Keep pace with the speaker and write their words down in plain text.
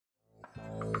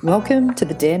Welcome to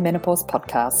the Dear Menopause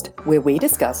podcast, where we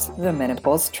discuss the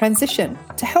menopause transition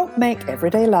to help make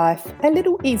everyday life a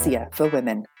little easier for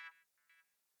women.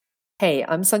 Hey,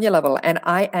 I'm Sonia Lovell and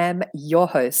I am your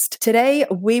host. Today,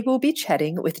 we will be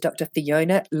chatting with Dr.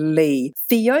 Fiona Lee.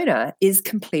 Fiona is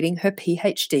completing her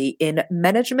PhD in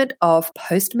Management of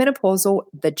Postmenopausal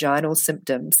Vaginal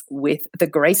Symptoms with the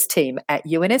Grace team at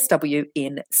UNSW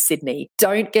in Sydney.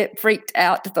 Don't get freaked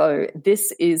out though.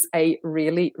 This is a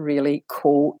really, really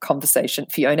cool conversation.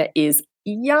 Fiona is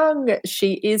young.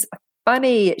 She is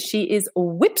funny, she is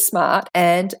whip smart,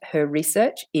 and her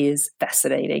research is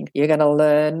fascinating. You're going to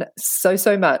learn so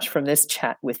much from this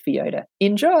chat with Fiona.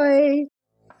 Enjoy!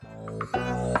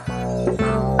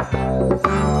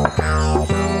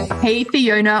 Hey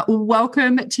Fiona,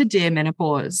 welcome to Dear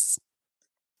Menopause.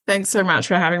 Thanks so much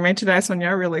for having me today,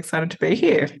 Sonia. Really excited to be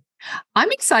here.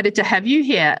 I'm excited to have you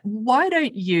here. Why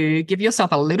don't you give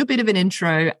yourself a little bit of an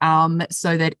intro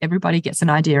so that everybody gets an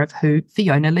idea of who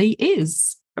Fiona Lee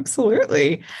is?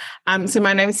 Absolutely. So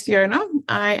my name is Fiona.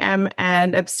 I am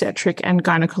an obstetric and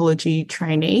gynecology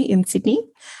trainee in Sydney,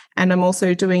 and I'm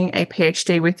also doing a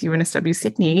PhD with UNSW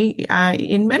Sydney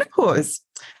in menopause.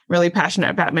 Really passionate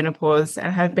about menopause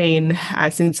and have been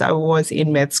since I was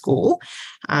in med school,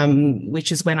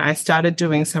 which is when I started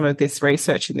doing some of this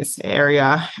research in this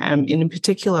area, in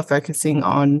particular focusing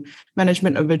on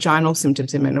management of vaginal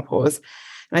symptoms in menopause.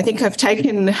 And I think I've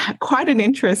taken quite an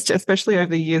interest, especially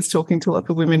over the years, talking to a lot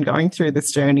of women going through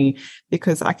this journey,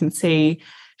 because I can see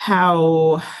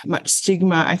how much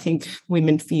stigma I think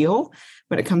women feel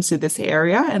when it comes to this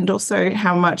area, and also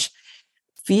how much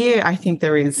fear I think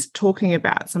there is talking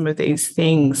about some of these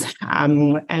things.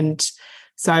 And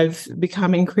so I've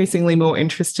become increasingly more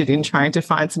interested in trying to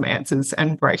find some answers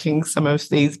and breaking some of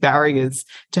these barriers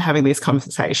to having these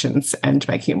conversations and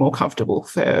making it more comfortable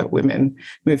for women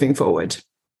moving forward.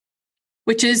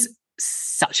 Which is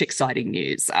such exciting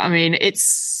news. I mean, it's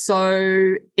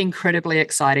so incredibly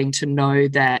exciting to know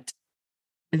that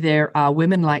there are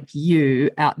women like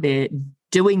you out there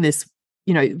doing this,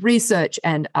 research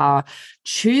and are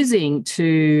choosing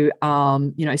to,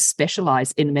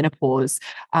 specialize in menopause.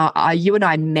 You and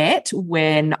I met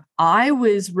when I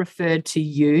was referred to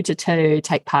you to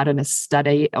take part in a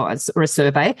study or a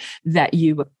survey that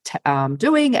you were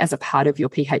doing as a part of your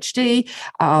PhD.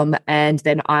 And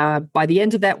then by the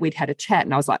end of that, we'd had a chat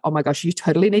and I was like, oh my gosh, you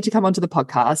totally need to come onto the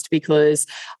podcast, because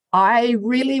I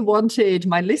really wanted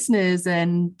my listeners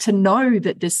and to know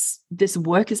that this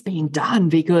work is being done,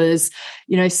 because,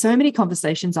 so many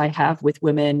conversations I have with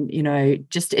women,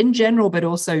 just in general, but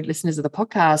also listeners of the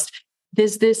podcast,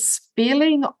 there's this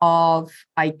feeling of,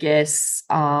 I guess,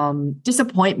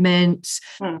 disappointment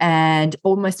and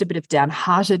almost a bit of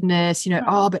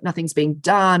downheartedness, but nothing's being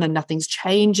done and nothing's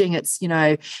changing. It's,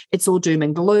 it's all doom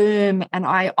and gloom. And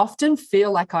I often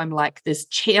feel like I'm like this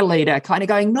cheerleader kind of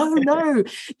going, no,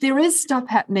 there is stuff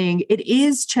happening. It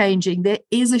is changing. There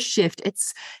is a shift.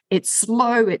 It's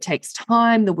slow. It takes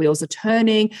time. The wheels are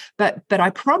turning, but I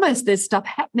promise there's stuff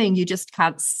happening. You just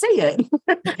can't see it.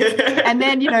 And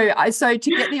then, so to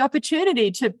get the opportunity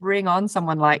to bring on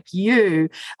someone like you,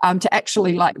 to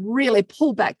actually like really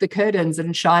pull back the curtains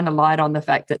and shine a light on the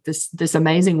fact that this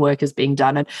amazing work is being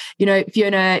done. And,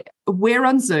 Fiona, we're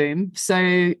on Zoom.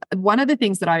 So one of the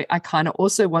things that I kind of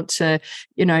also want to,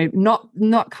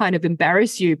 not kind of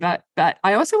embarrass you, but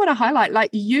I also want to highlight, like,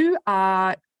 you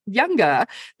are younger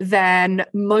than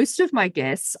most of my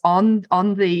guests on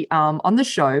the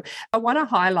show. I want to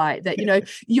highlight that,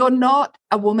 you're not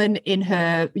a woman in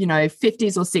her,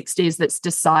 50s or 60s that's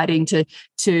deciding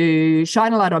to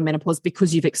shine a light on menopause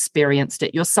because you've experienced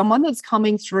it. You're someone that's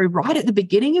coming through right at the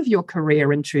beginning of your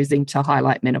career and choosing to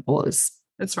highlight menopause.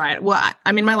 That's right. Well,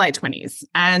 I'm in my late 20s,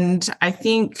 and I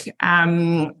think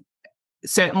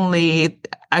certainly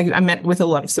I met with a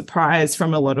lot of surprise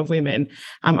from a lot of women.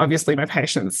 Obviously, my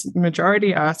patients,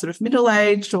 majority are sort of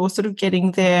middle-aged or sort of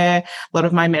getting there. A lot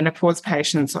of my menopause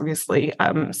patients, obviously,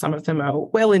 some of them are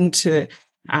well into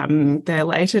their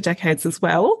later decades as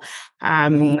well.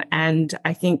 And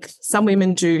I think some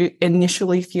women do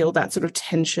initially feel that sort of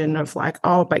tension of like,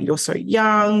 oh, but you're so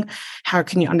young. How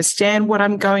can you understand what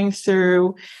I'm going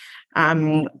through?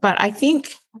 But I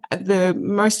think the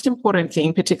most important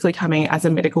thing, particularly coming as a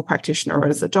medical practitioner or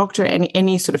as a doctor,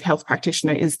 any sort of health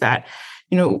practitioner, is that,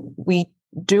 we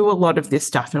do a lot of this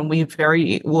stuff and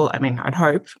I'd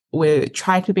hope we're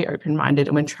trying to be open-minded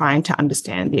and we're trying to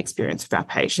understand the experience of our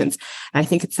patients. And I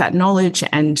think it's that knowledge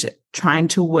and trying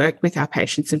to work with our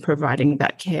patients in providing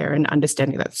that care and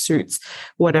understanding that suits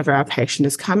whatever our patient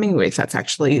is coming with. That's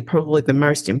actually probably the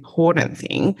most important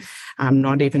thing.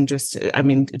 Not even just,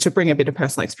 to bring a bit of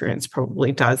personal experience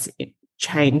probably does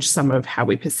change some of how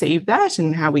we perceive that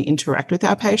and how we interact with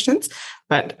our patients.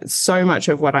 But so much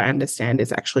of what I understand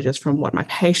is actually just from what my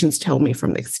patients tell me,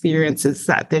 from the experiences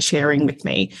that they're sharing with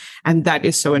me. And that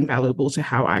is so invaluable to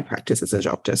how I practice as a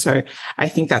doctor. So I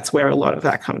think that's where a lot of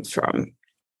that comes from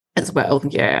as well.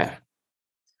 Yeah.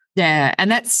 Yeah.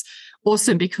 And that's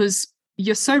awesome, because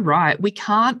you're so right. We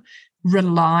can't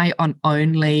rely on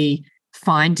only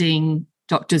finding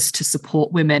doctors to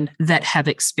support women that have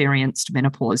experienced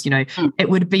menopause. It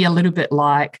would be a little bit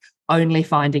like only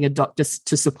finding a doctor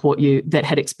to support you that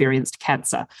had experienced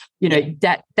cancer.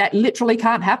 That literally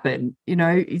can't happen,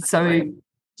 so Right.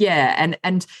 yeah.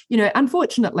 And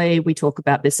unfortunately, we talk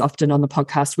about this often on the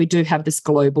podcast. We do have this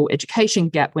global education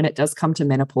gap when it does come to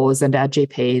menopause and our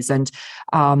GPs, and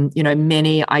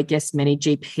many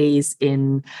GPs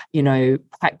in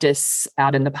practice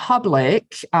out in the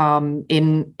public,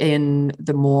 in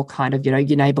the more kind of your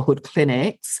neighborhood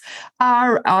clinics,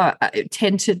 are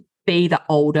tend to be the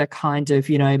older kind of,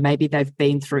 maybe they've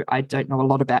been through, I don't know a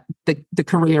lot about the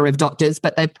career of doctors,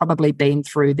 but they've probably been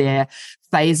through their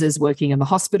phases working in the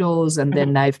hospitals, and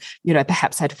then they've,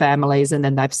 perhaps had families, and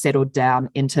then they've settled down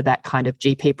into that kind of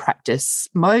GP practice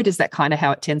mode. Is that kind of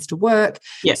how it tends to work?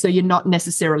 Yeah. So you're not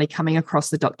necessarily coming across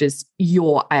the doctors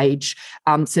your age.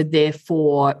 So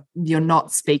therefore, you're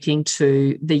not speaking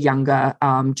to the younger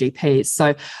GPs.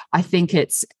 So I think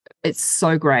it's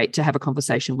so great to have a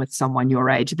conversation with someone your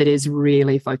age that is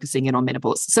really focusing in on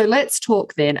menopause. So let's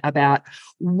talk then about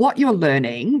what you're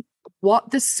learning, what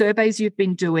the surveys you've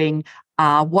been doing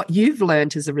are, what you've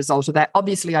learned as a result of that.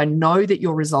 Obviously, I know that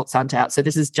your results aren't out, so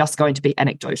this is just going to be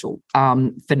anecdotal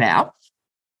for now.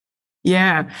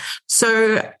 Yeah.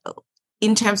 So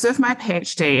in terms of my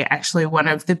PhD, actually, one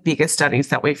of the biggest studies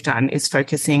that we've done is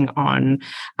focusing on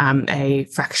a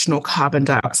fractional carbon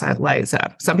dioxide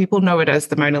laser. Some people know it as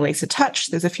the Mona Lisa Touch.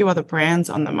 There's a few other brands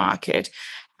on the market.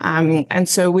 And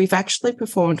so we've actually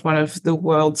performed one of the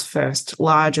world's first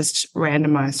largest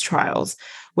randomized trials,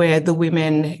 where the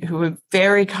women who have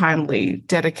very kindly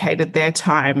dedicated their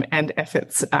time and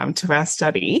efforts to our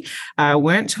study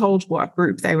weren't told what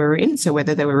group they were in, so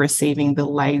whether they were receiving the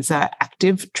laser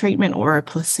active treatment or a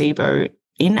placebo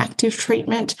inactive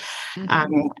treatment.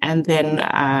 And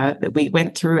then we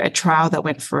went through a trial that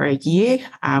went for a year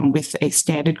with a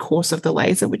standard course of the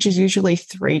laser, which is usually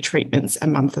 3 treatments a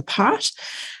month apart.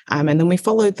 And then we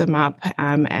followed them up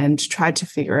and tried to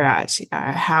figure out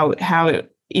how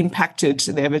it impacted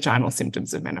their vaginal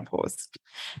symptoms of menopause.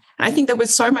 And I think there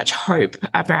was so much hope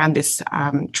around this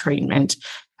treatment.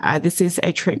 This is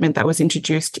a treatment that was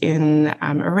introduced in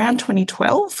around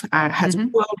 2012, has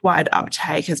worldwide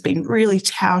uptake, has been really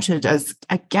touted as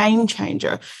a game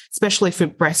changer, especially for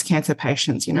breast cancer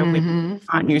patients, women who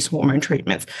can't use hormone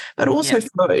treatments, but also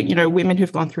for, women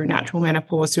who've gone through natural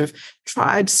menopause, who have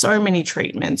tried so many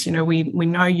treatments. We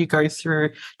know you go through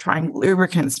trying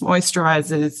lubricants,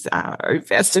 moisturizers,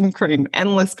 Ovestin cream,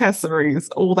 endless pessaries,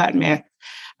 all that mess.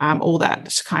 All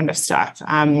that kind of stuff.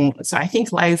 So I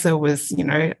think laser was,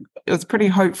 it was pretty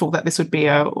hopeful that this would be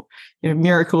a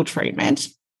miracle treatment.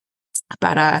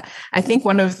 But I think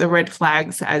one of the red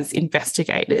flags as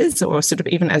investigators, or sort of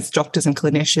even as doctors and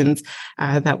clinicians,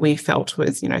 that we felt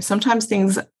was, sometimes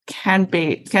things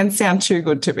can sound too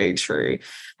good to be true.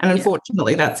 And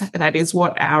unfortunately, that is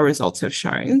what our results have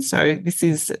shown. So this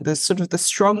is the sort of the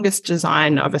strongest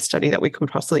design of a study that we could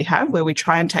possibly have, where we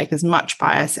try and take as much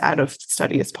bias out of the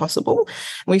study as possible.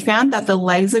 We found that the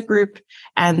laser group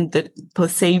and the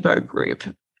placebo group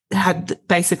had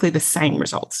basically the same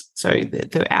results. So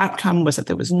the outcome was that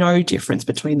there was no difference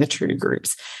between the two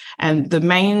groups. And the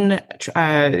main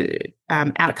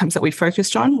outcomes that we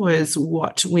focused on was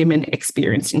what women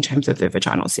experienced in terms of their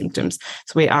vaginal symptoms.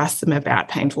 So we asked them about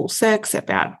painful sex,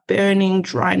 about burning,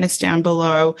 dryness down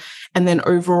below, and then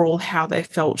overall how they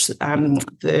felt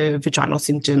the vaginal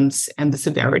symptoms and the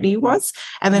severity was,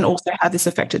 and then also how this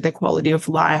affected their quality of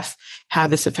life, how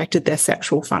this affected their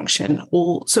sexual function,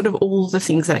 all the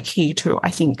things that are key to, I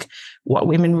think, what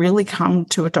women really come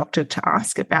to a doctor to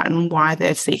ask about and why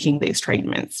they're seeking these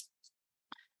treatments.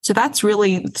 So that's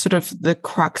really sort of the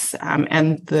crux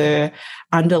and the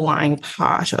underlying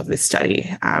part of this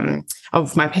study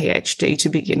of my PhD to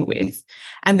begin with.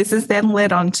 And this has then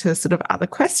led on to sort of other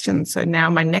questions. So now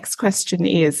my next question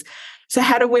is, so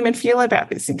how do women feel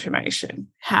about this information?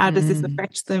 How does this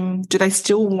affect them? Do they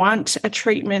still want a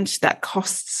treatment that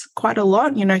costs quite a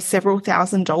lot, several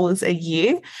 $1,000s a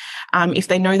year, if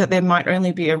they know that there might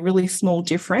only be a really small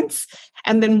difference?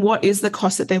 And then what is the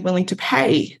cost that they're willing to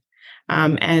pay?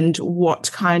 And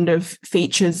what kind of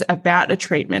features about a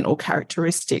treatment or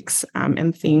characteristics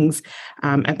and things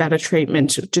about a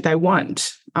treatment do they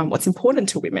want? what's important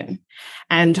to women.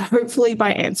 And hopefully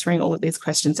by answering all of these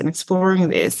questions and exploring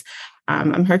this,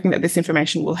 I'm hoping that this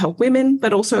information will help women,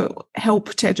 but also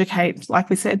help to educate, like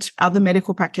we said, other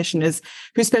medical practitioners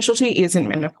whose specialty isn't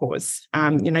menopause.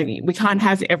 We can't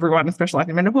have everyone specialize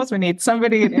in menopause. We need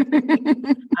somebody.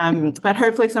 But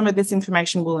hopefully some of this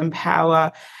information will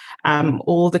empower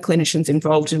all the clinicians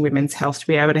involved in women's health to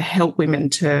be able to help women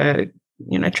to,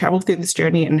 travel through this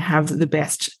journey and have the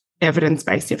best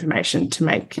evidence-based information to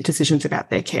make decisions about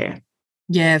their care.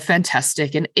 Yeah,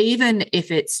 fantastic. And even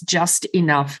if it's just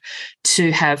enough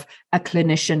to have a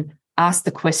clinician ask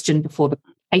the question before the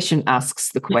patient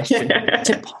asks the question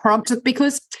to prompt it,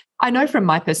 because I know from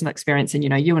my personal experience, and,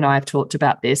 you and I have talked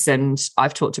about this, and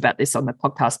I've talked about this on the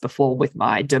podcast before with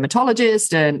my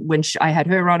dermatologist, and when I had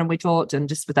her on and we talked, and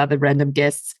just with other random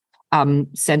guests,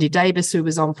 Sandy Davis, who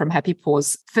was on from Happy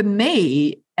Paws. For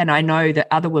me, and I know that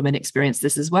other women experience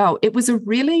this as well, it was a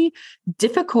really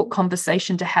difficult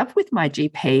conversation to have with my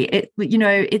GP.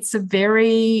 It's a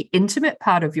very intimate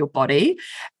part of your body,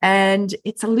 and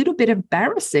it's a little bit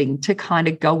embarrassing to kind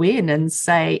of go in and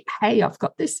say, hey, I've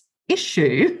got this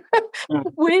issue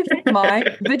with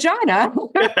my vagina.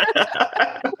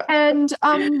 And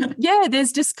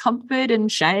there's discomfort and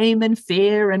shame and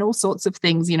fear and all sorts of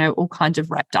things, all kind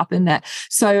of wrapped up in that.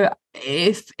 So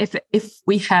if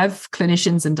we have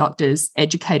clinicians and doctors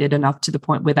educated enough to the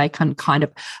point where they can kind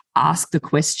of ask the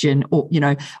question or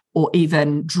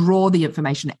even draw the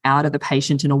information out of the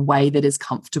patient in a way that is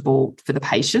comfortable for the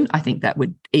patient, I think that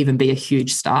would even be a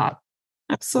huge start.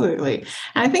 Absolutely.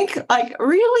 And I think,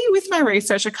 really with my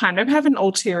research, I kind of have an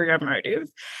ulterior motive.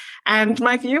 And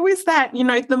my view is that,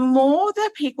 the more that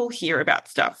people hear about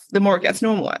stuff, the more it gets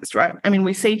normalized, right? I mean,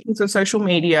 we see things on social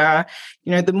media,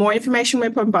 the more information we're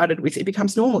bombarded with, it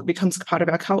becomes normal. It becomes part of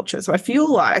our culture. So I feel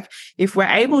like if we're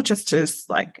able just to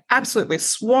absolutely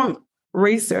swamp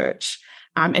research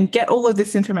and get all of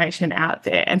this information out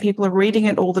there, and people are reading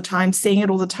it all the time, seeing it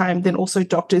all the time, then also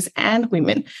doctors and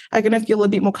women are going to feel a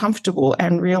bit more comfortable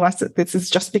and realize that this is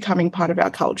just becoming part of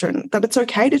our culture and that it's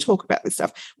okay to talk about this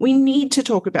stuff. We need to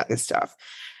talk about this stuff.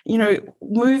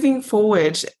 Moving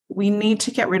forward, we need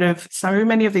to get rid of so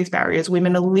many of these barriers.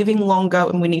 Women are living longer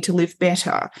and we need to live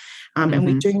better. And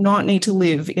we do not need to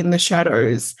live in the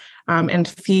shadows and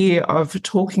fear of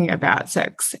talking about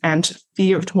sex and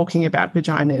fear of talking about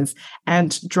vaginas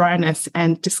and dryness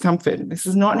and discomfort. This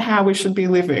is not how we should be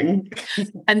living.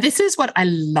 And this is what I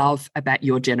love about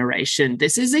your generation.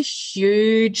 This is a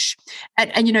huge,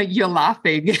 and you're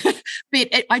laughing,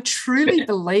 but I truly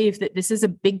believe that this is a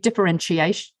big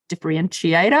differentiator.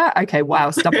 Okay,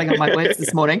 wow, stumbling on my words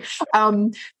this morning.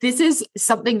 This is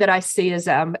something that I see as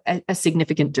a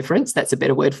significant difference. That's a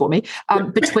better word for me,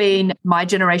 between my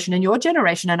generation and your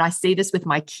generation. And I see this with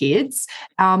my kids,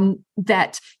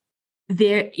 that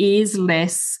there is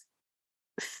less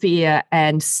fear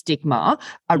and stigma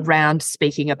around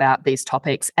speaking about these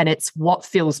topics. And it's what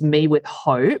fills me with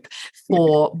hope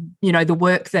for, the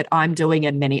work that I'm doing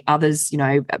and many others,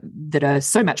 that are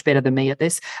so much better than me at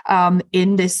this,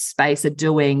 in this space are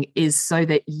doing, is so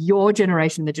that your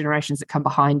generation, the generations that come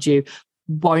behind you,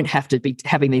 won't have to be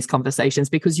having these conversations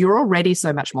because you're already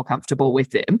so much more comfortable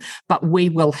with them, but we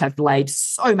will have laid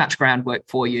so much groundwork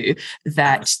for you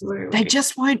that they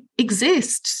just won't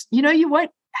exist. You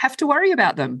won't have to worry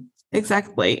about them.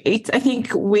 Exactly. I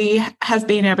think we have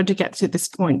been able to get to this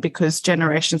point because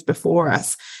generations before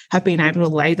us have been able to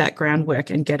lay that groundwork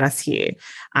and get us here.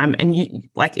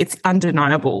 It's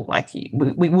undeniable.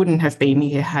 We wouldn't have been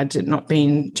here had it not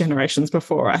been generations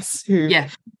before us who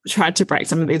tried to break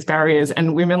some of these barriers,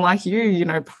 and women like you,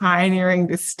 pioneering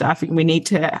this stuff. We need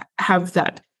to have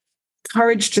that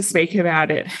courage to speak about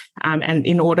it, and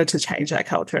in order to change that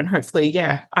culture. And hopefully,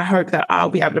 I hope that I'll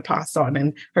be able to pass on,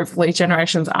 and hopefully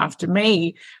generations after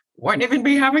me won't even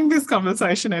be having this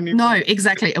conversation anymore. No,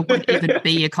 exactly. It won't even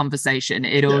be a conversation.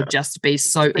 It'll just be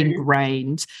so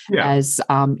ingrained as,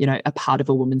 a part of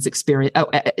a woman's experience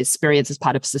as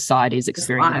part of society's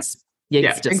experience.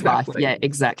 It's just life. Yeah,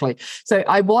 exactly. So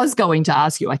I was going to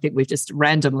ask you, I think we've just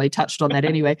randomly touched on that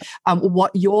anyway,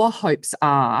 what your hopes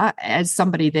are as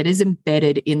somebody that is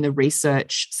embedded in the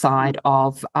research side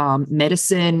of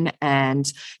medicine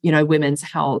and, women's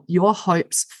health, your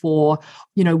hopes for,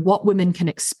 what women can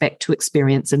expect to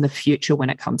experience in the future when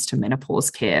it comes to menopause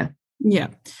care. Yeah,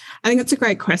 I think it's a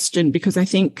great question because I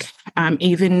think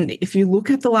even if you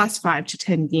look at the last 5 to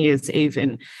 10 years,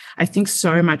 even I think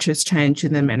so much has changed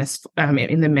in the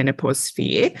menopause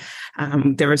sphere.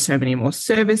 There are so many more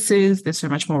services. There's so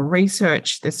much more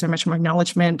research. There's so much more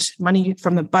acknowledgement, money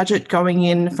from the budget going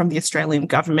in from the Australian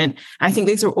government. I think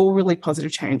these are all really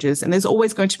positive changes, and there's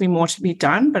always going to be more to be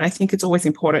done. But I think it's always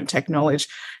important to acknowledge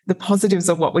the positives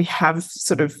of what we have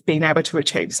sort of been able to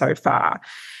achieve so far.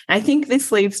 I think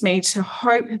this leads me to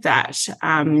hope that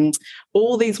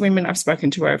all these women I've spoken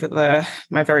to over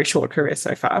my very short career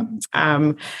so far,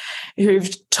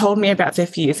 who've told me about their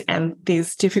fears and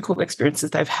these difficult experiences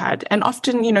they've had, and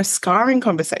often, scarring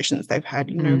conversations they've had,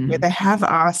 where they have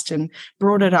asked and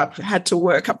brought it up, had to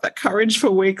work up that courage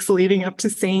for weeks leading up to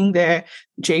seeing their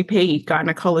GP,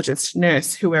 gynecologist,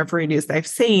 nurse, whoever it is they've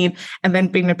seen, and then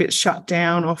been a bit shut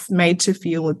down or made to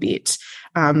feel a bit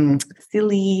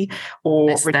silly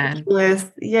or ridiculous.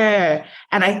 Yeah.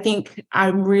 And I think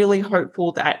I'm really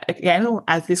hopeful that, again,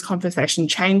 as this conversation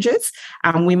changes,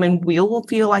 women will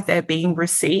feel like they're being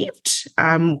received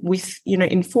with,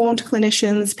 informed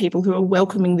clinicians, people who are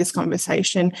welcoming this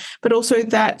conversation, but also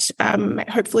that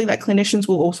hopefully that clinicians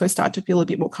will also start to feel a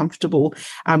bit more comfortable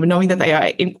knowing that they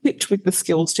are equipped with the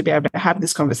skills to be able to have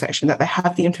this conversation, that they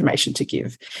have the information to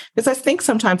give. Because I think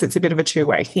sometimes it's a bit of a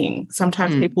two-way thing.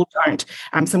 Sometimes people don't.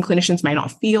 Some clinicians may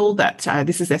not feel that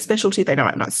this is their specialty. They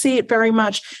might not see it very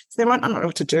much. So they might not know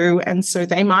what to do. And so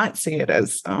they might see it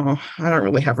as, I don't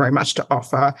really have very much to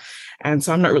offer. And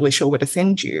so I'm not really sure where to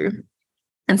send you.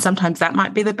 And sometimes that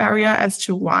might be the barrier as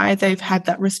to why they've had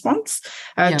that response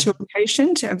to a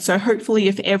patient. And so hopefully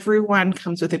if everyone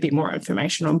comes with a bit more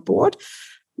information on board,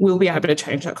 we'll be able to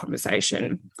change that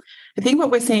conversation. I think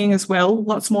what we're seeing as well,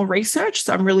 lots more research.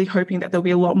 So I'm really hoping that there'll be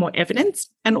a lot more evidence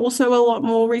and also a lot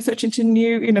more research into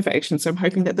new innovations. So I'm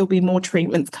hoping that there'll be more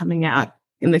treatments coming out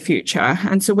in the future.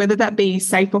 And so whether that be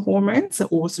safer hormones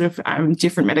or sort of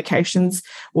different medications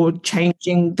or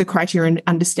changing the criteria and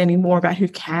understanding more about who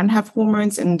can have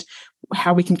hormones and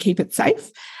how we can keep it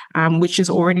safe, which is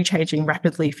already changing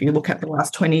rapidly if you look at the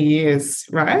last 20 years,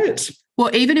 right?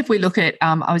 Well, even if we look at,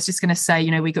 I was just going to say,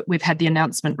 we've had the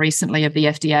announcement recently of the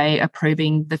FDA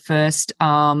approving the first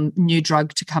new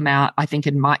drug to come out, I think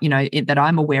that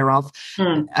I'm aware of.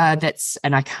 That's,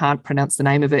 and I can't pronounce the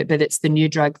name of it, but it's the new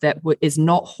drug that is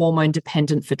not hormone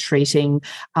dependent for treating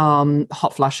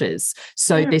hot flushes.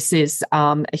 So this is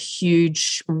a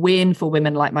huge win for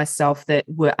women like myself that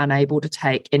were unable to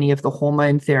take any of the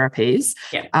hormone therapies.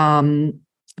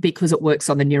 Because it works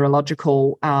on the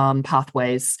neurological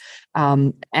pathways.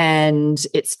 And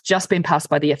it's just been passed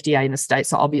by the FDA in the States.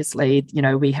 So obviously,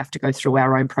 we have to go through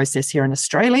our own process here in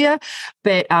Australia.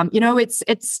 But,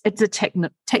 it's a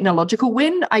technological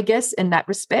win, I guess, in that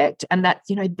respect. And that,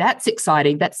 that's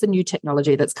exciting. That's the new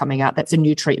technology that's coming out. That's a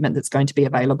new treatment that's going to be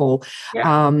available.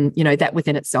 That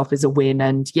within itself is a win.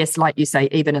 And yes, like you say,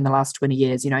 even in the last 20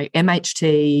 years,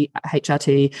 MHT,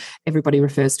 HRT, everybody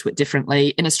refers to it differently.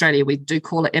 In Australia, we do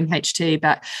call it MHT,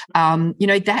 but,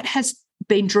 that has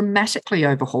been dramatically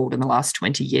overhauled in the last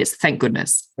 20 years. Thank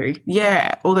goodness.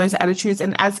 Yeah, all those attitudes.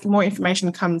 And as more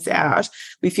information comes out,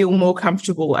 we feel more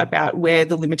comfortable about where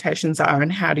the limitations are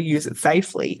and how to use it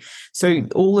safely. So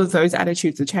all of those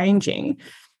attitudes are changing.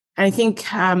 And I think,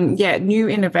 new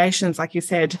innovations, like you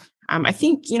said, I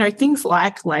think, things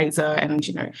like laser and,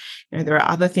 there are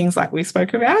other things like we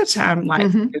spoke about,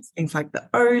 things like the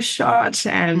O shot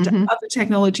and other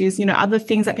technologies, other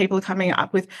things that people are coming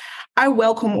up with. I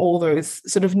welcome all those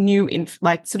sort of new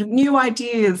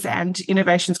ideas and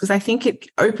innovations because I think it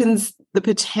opens the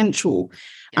potential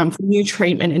for new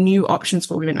treatment and new options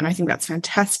for women. And I think that's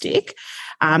fantastic.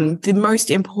 The most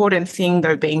important thing,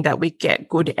 though, being that we get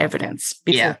good evidence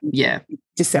before we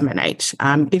disseminate,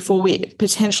 before we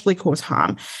potentially cause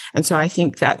harm. And so I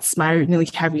think that's my only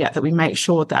caveat, that we make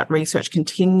sure that research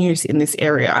continues in this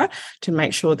area to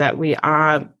make sure that we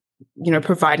are,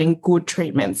 providing good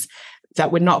treatments, that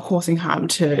we're not causing harm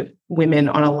to women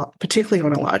particularly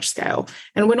on a large scale.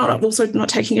 And we're not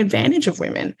taking advantage of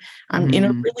women in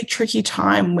a really tricky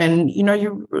time when,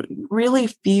 you really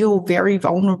feel very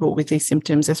vulnerable with these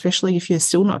symptoms, especially if you're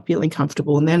still not feeling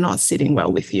comfortable and they're not sitting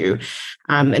well with you.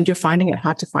 And you're finding it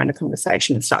hard to find a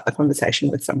conversation and start the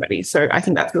conversation with somebody. So I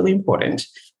think that's really important.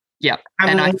 Yeah.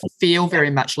 And I feel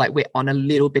very much like we're on a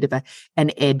little bit of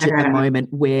an edge at the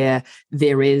moment where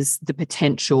there is the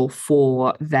potential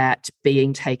for that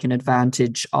being taken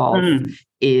advantage of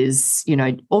is,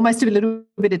 almost a little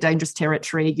bit of dangerous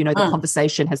territory. The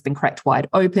conversation has been cracked wide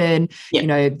open.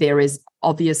 Yeah. There is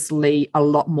obviously a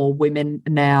lot more women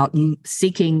now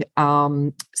seeking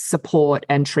support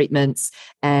and treatments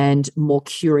and more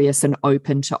curious and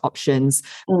open to options.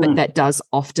 But that does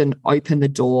often open the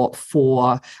door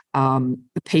for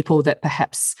the people that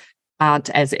perhaps aren't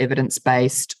as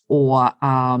evidence-based or,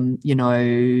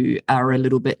 are a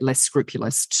little bit less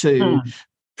scrupulous to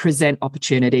present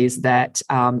opportunities that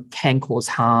can cause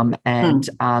harm and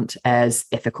aren't as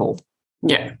ethical.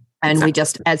 Yeah. And we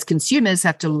just, as consumers,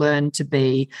 have to learn to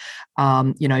be,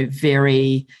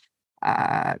 very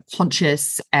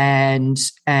conscious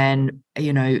and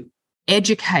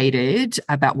educated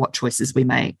about what choices we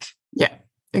make. Yeah,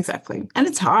 exactly. And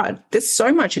it's hard. There's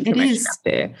so much information out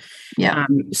there. Yeah.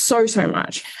 So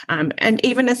much. And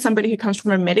even as somebody who comes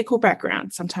from a medical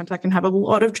background, sometimes I can have a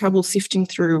lot of trouble sifting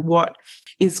through what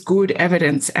is good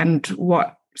evidence and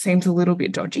what seems a little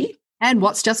bit dodgy. And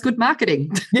what's just good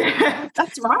marketing. Yeah,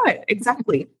 that's right.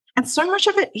 Exactly. And so much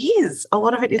of it is. A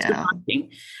lot of it is good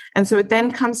marketing. And so it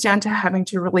then comes down to having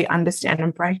to really understand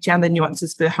and break down the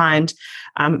nuances behind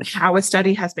how a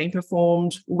study has been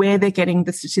performed, where they're getting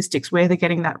the statistics, where they're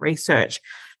getting that research.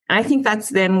 And I think that's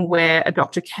then where a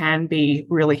doctor can be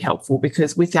really helpful,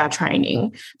 because with our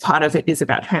training, part of it is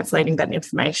about translating that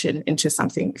information into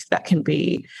something that can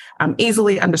be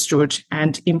easily understood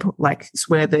and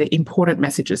where the important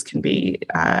messages can be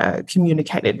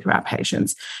communicated to our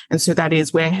patients. And so that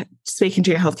is where speaking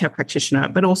to your healthcare practitioner,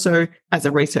 but also as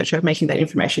a researcher, making that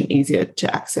information easier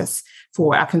to access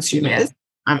for our consumers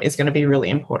is going to be really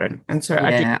important. And so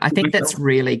I think that's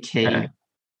really key.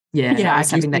 I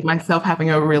see myself having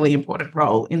a really important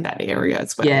role in that area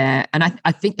as well. Yeah, and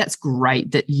I think that's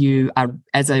great that you are,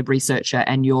 as a researcher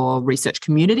and your research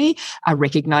community, are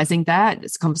recognising that.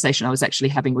 It's a conversation I was actually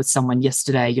having with someone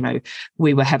yesterday.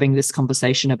 We were having this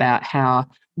conversation about how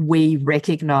we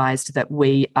recognised that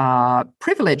we are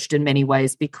privileged in many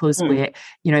ways because we're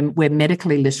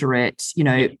medically literate,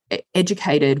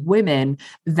 educated women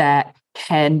that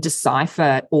can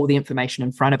decipher all the information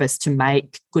in front of us to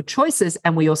make good choices.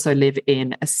 And we also live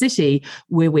in a city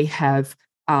where we have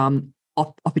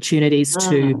opportunities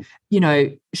to,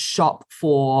 shop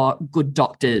for good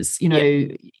doctors.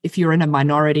 If you're in a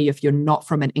minority, if you're not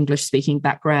from an English-speaking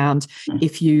background,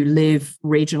 if you live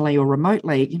regionally or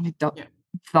remotely,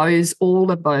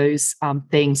 all of those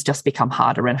things just become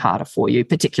harder and harder for you,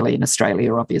 particularly in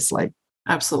Australia, obviously.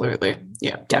 Absolutely.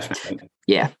 Yeah, definitely.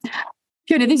 Yeah.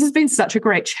 Fiona, this has been such a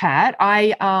great chat.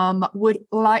 I would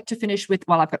like to finish with,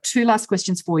 I've got two last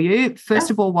questions for you. First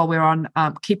of all, while we're on,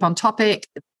 keep on topic,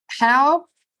 how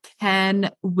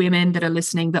can women that are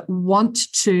listening that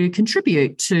want to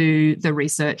contribute to the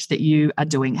research that you are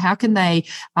doing, how can they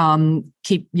help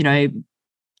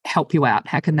you out?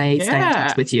 How can they stay in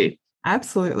touch with you?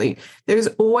 Absolutely. There's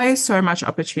always so much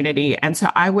opportunity. And so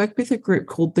I work with a group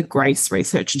called the GRACE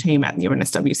research team at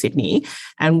UNSW Sydney,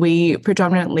 and we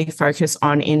predominantly focus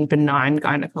on in benign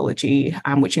gynecology,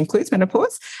 which includes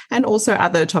menopause, and also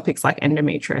other topics like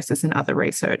endometriosis and other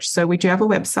research. So we do have a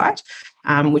website,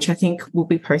 which I think will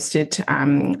be posted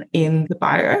in the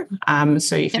bio.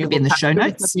 So if you in the show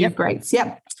notes, GRACE,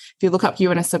 if you look up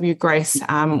UNSW GRACE,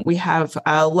 we have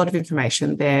a lot of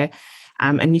information there.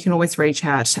 And you can always reach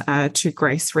out to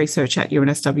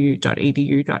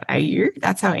graceresearch@unsw.edu.au.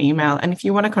 That's our email. And if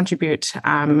you want to contribute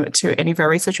to any of our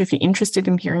research, or if you're interested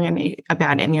in hearing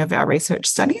about any of our research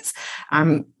studies,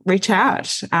 reach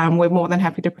out. We're more than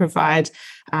happy to provide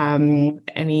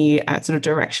any sort of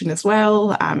direction as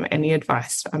well, any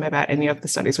advice about any of the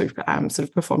studies we've sort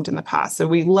of performed in the past. So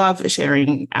we love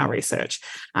sharing our research.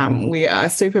 We are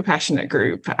a super passionate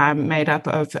group made up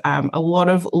of a lot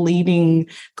of leading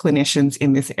clinicians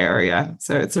in this area.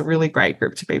 So it's a really great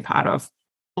group to be part of.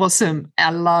 Awesome.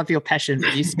 I love your passion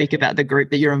when you speak about the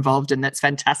group that you're involved in. That's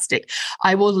fantastic.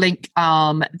 I will link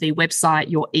the website,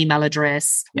 your email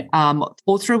address,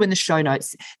 all through in the show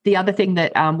notes. The other thing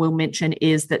that we'll mention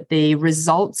is that the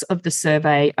results of the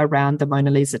survey around the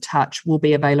Mona Lisa Touch will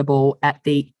be available at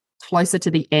the closer to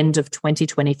the end of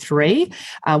 2023.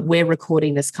 We're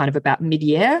recording this kind of about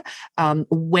mid-year.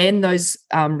 When those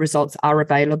results are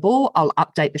available, I'll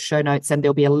update the show notes and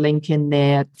there'll be a link in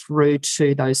there through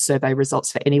to those survey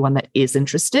results for anyone that is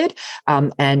interested.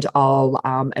 And I'll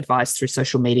advise through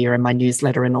social media and my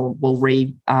newsletter, and we'll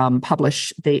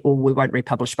republish or we won't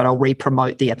republish, but I'll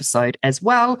re-promote the episode as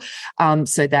well.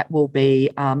 So that will be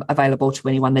available to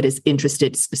anyone that is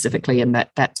interested specifically in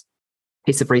that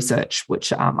piece of research,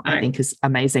 which I think is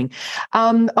amazing.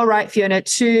 All right, Fiona,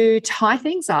 to tie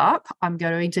things up, I'm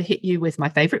going to hit you with my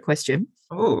favorite question.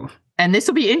 Oh. And this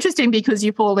will be interesting because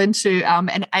you fall into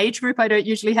an age group I don't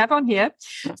usually have on here.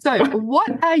 So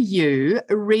what are you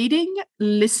reading,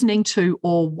 listening to,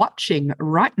 or watching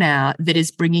right now that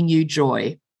is bringing you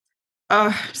joy?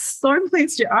 So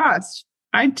pleased you asked.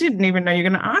 I didn't even know you're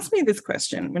going to ask me this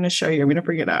question. I'm going to show you. I'm going to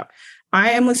bring it up.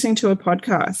 I am listening to a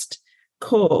podcast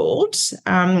called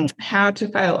How to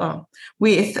Fail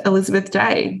with Elizabeth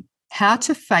Day. How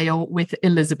to Fail with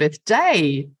Elizabeth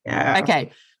Day. Yeah.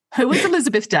 Okay. Who is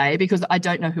Elizabeth Day? Because I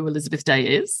don't know who Elizabeth Day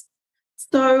is.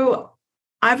 So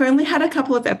I've only had a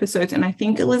couple of episodes, and I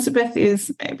think Elizabeth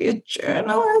is maybe a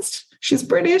journalist. She's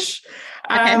British.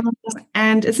 Okay.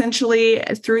 And essentially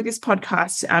through this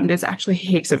podcast, there's actually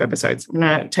heaps of episodes. I'm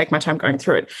going to take my time going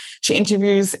through it. She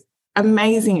interviews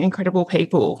amazing, incredible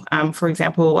people. For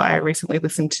example, I recently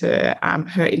listened to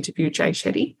her interview Jay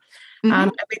Shetty.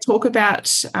 And we talk about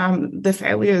the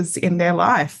failures in their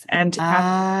life and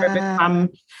how to overcome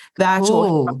that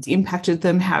or how it's impacted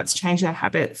them, how it's changed their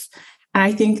habits. And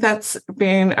I think that's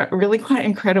been a really quite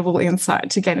incredible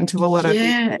insight to get into a lot of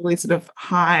really sort of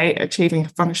high achieving,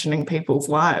 functioning people's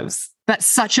lives. But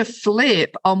such a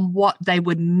flip on what they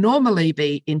would normally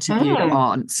be interviewed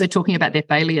on. So talking about their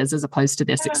failures as opposed to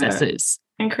their successes.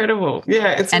 Incredible.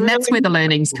 Yeah. And really that's where the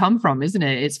learnings come from, isn't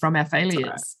it? It's from our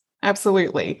failures.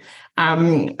 Absolutely.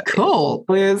 Cool.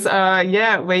 Is where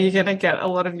you're going to get a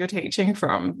lot of your teaching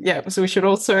from. Yeah. So we should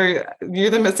also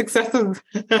view them as successes.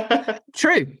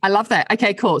 True. I love that.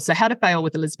 Okay, cool. So How to Fail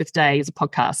with Elizabeth Day is a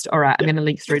podcast. All right. I'm going to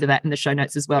link through to that in the show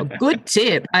notes as well. Good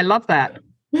tip. I love that.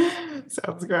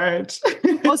 Sounds great.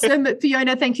 Awesome.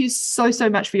 Fiona, thank you so, so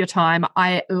much for your time.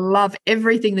 I love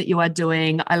everything that you are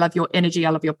doing. I love your energy. I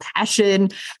love your passion.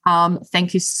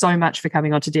 Thank you so much for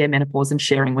coming on to Dear Menopause and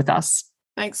sharing with us.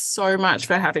 Thanks so much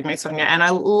for having me, Sonia. And I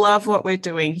love what we're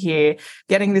doing here,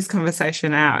 getting this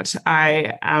conversation out.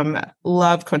 I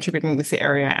love contributing to this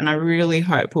area, and I really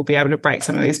hope we'll be able to break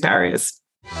some of these barriers.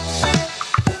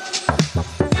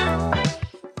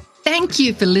 Thank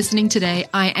you for listening today.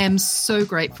 I am so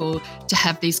grateful to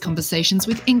have these conversations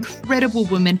with incredible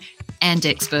women and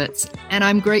experts. And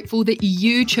I'm grateful that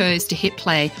you chose to hit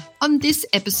play on this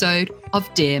episode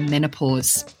of Dear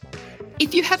Menopause.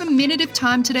 If you have a minute of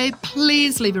time today,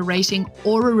 please leave a rating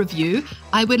or a review.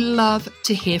 I would love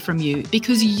to hear from you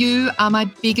because you are my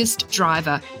biggest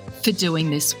driver for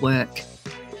doing this work.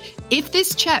 If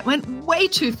this chat went way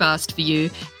too fast for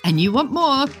you and you want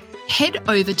more, head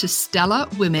over to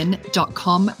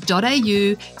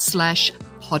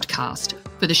stellarwomen.com.au/podcast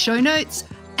for the show notes.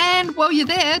 And while you're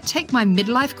there, take my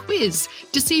midlife quiz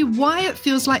to see why it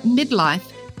feels like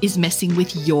midlife is messing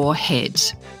with your head.